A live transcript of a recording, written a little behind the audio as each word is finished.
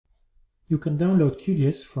You can download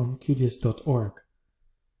QGIS from QGIS.org.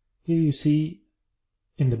 Here you see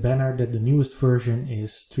in the banner that the newest version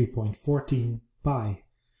is 3.14 Pi,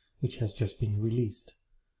 which has just been released.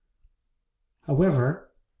 However,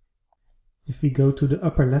 if we go to the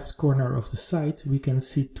upper left corner of the site, we can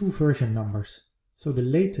see two version numbers. So the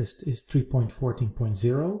latest is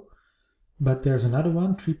 3.14.0, but there's another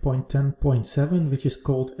one, 3.10.7, which is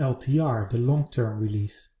called LTR, the long-term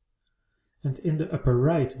release. And in the upper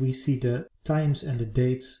right, we see the times and the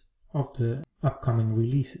dates of the upcoming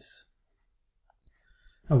releases.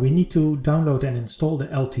 Now we need to download and install the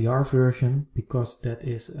LTR version because that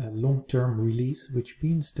is a long-term release, which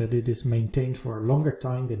means that it is maintained for a longer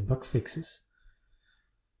time with bug fixes.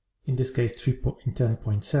 In this case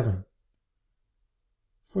 3.10.7.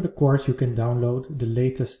 For the course you can download the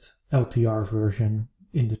latest LTR version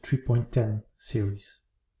in the 3.10 series.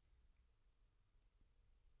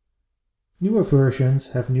 Newer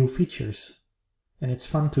versions have new features, and it's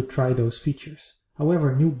fun to try those features.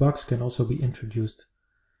 However, new bugs can also be introduced.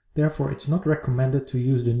 Therefore, it's not recommended to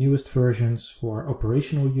use the newest versions for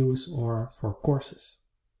operational use or for courses.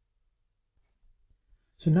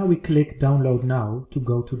 So now we click Download Now to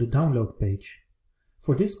go to the download page.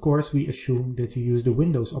 For this course, we assume that you use the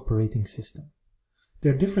Windows operating system.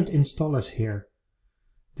 There are different installers here.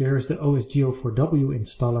 There is the OSGeo4W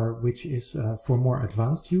installer, which is for more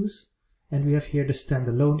advanced use. And we have here the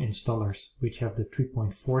standalone installers, which have the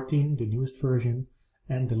 3.14, the newest version,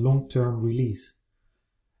 and the long-term release.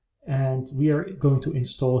 And we are going to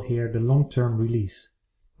install here the long-term release.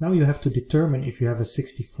 Now you have to determine if you have a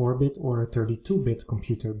 64-bit or a 32-bit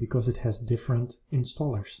computer, because it has different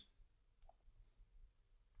installers.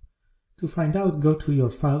 To find out, go to your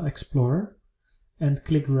File Explorer and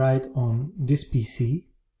click right on this PC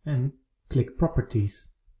and click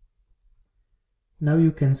Properties. Now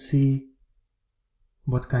you can see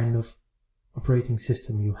what kind of operating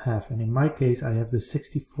system you have, and in my case I have the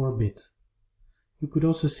 64-bit. You could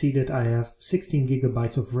also see that I have 16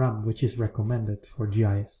 GB of RAM, which is recommended for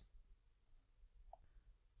GIS.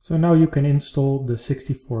 So now you can install the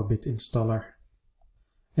 64-bit installer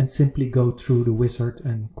and simply go through the wizard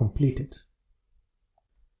and complete it.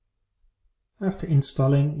 After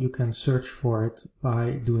installing, you can search for it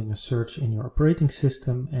by doing a search in your operating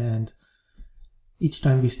system, and each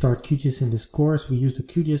time we start QGIS in this course, we use the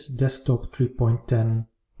QGIS desktop 3.10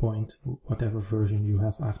 point whatever version you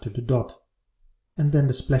have after the dot. And then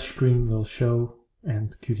the splash screen will show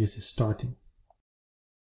and QGIS is starting.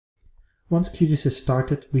 Once QGIS is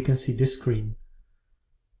started, we can see this screen.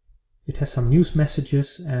 It has some news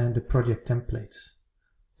messages and the project templates.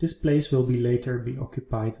 This place will later be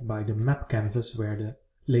occupied by the map canvas where the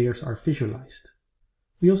layers are visualized.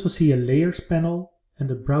 We also see a layers panel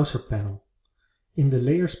and a browser panel. In the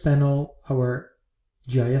layers panel, our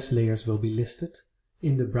GIS layers will be listed.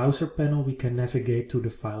 In the browser panel, we can navigate to the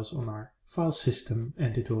files on our file system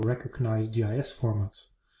and it will recognize GIS formats.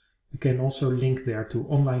 We can also link there to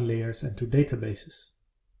online layers and to databases.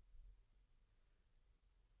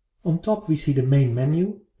 On top we see the main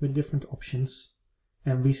menu with different options,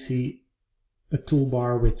 and we see a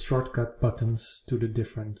toolbar with shortcut buttons to the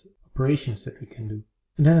different operations that we can do.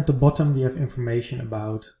 And then at the bottom we have information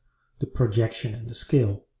about the projection and the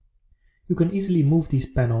scale. You can easily move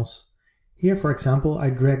these panels. Here, for example, I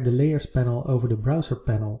drag the layers panel over the browser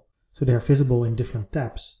panel, so they are visible in different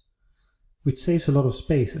tabs, which saves a lot of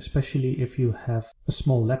space, especially if you have a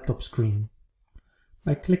small laptop screen.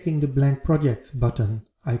 By clicking the blank project button,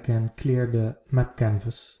 I can clear the map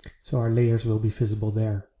canvas, so our layers will be visible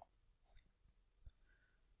there.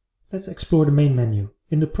 Let's explore the main menu.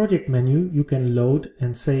 In the project menu, you can load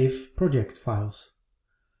and save project files.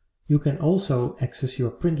 You can also access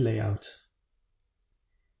your print layouts.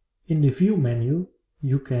 In the View menu,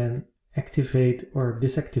 you can activate or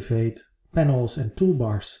disactivate panels and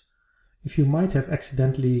toolbars. If you might have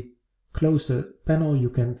accidentally closed a panel, you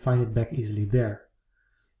can find it back easily there.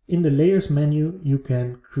 In the Layers menu, you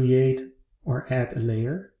can create or add a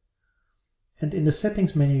layer. And in the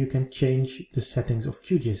Settings menu, you can change the settings of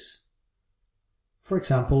QGIS. For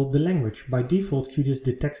example, the language. By default, QGIS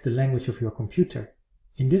detects the language of your computer.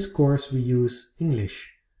 In this course, we use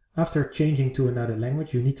English. After changing to another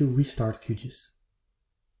language, you need to restart QGIS.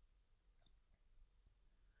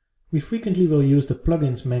 We frequently will use the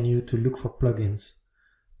Plugins menu to look for plugins.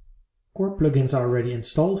 Core plugins are already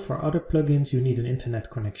installed. For other plugins, you need an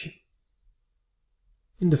internet connection.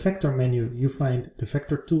 In the Vector menu, you find the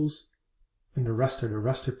vector tools. In the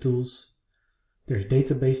raster tools. There's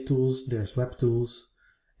database tools, there's web tools,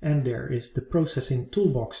 and there is the processing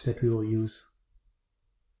toolbox that we will use.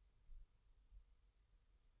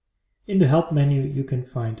 In the Help menu, you can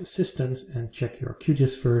find assistance and check your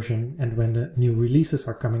QGIS version and when the new releases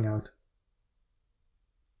are coming out.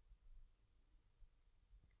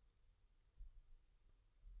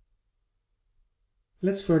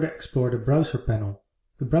 Let's further explore the browser panel.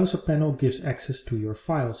 The browser panel gives access to your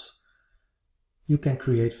files. You can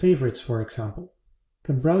create favorites, for example.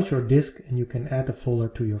 You can browse your disk and you can add a folder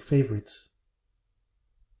to your favorites.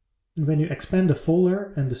 And when you expand the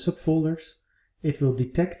folder and the subfolders, it will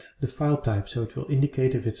detect the file type, so it will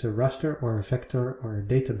indicate if it's a raster or a vector or a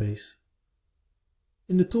database.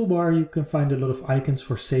 In the toolbar you can find a lot of icons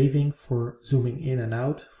for saving, for zooming in and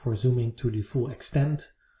out, for zooming to the full extent,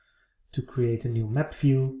 to create a new map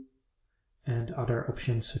view, and other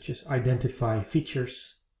options such as identify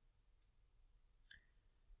features,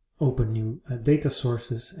 open new data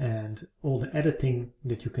sources, and all the editing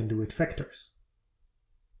that you can do with vectors.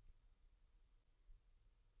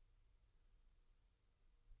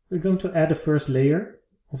 We're going to add a first layer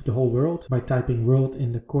of the whole world by typing world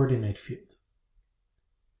in the coordinate field.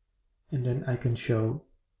 And then I can show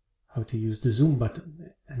how to use the zoom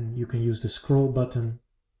button, and you can use the scroll button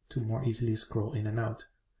to more easily scroll in and out.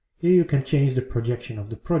 Here you can change the projection of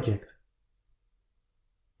the project.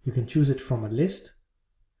 You can choose it from a list,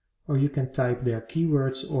 or you can type their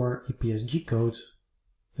keywords or EPSG codes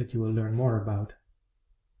that you will learn more about.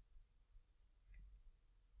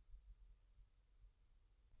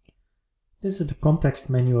 This is the context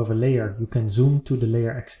menu of a layer. You can zoom to the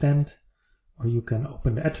layer extent, or you can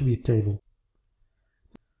open the attribute table.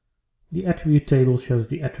 The attribute table shows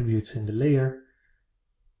the attributes in the layer,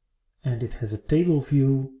 and it has a table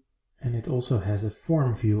view, and it also has a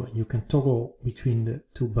form view, and you can toggle between the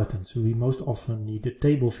two buttons. We most often need the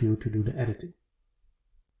table view to do the editing.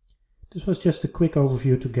 This was just a quick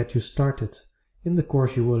overview to get you started. In the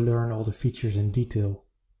course you will learn all the features in detail.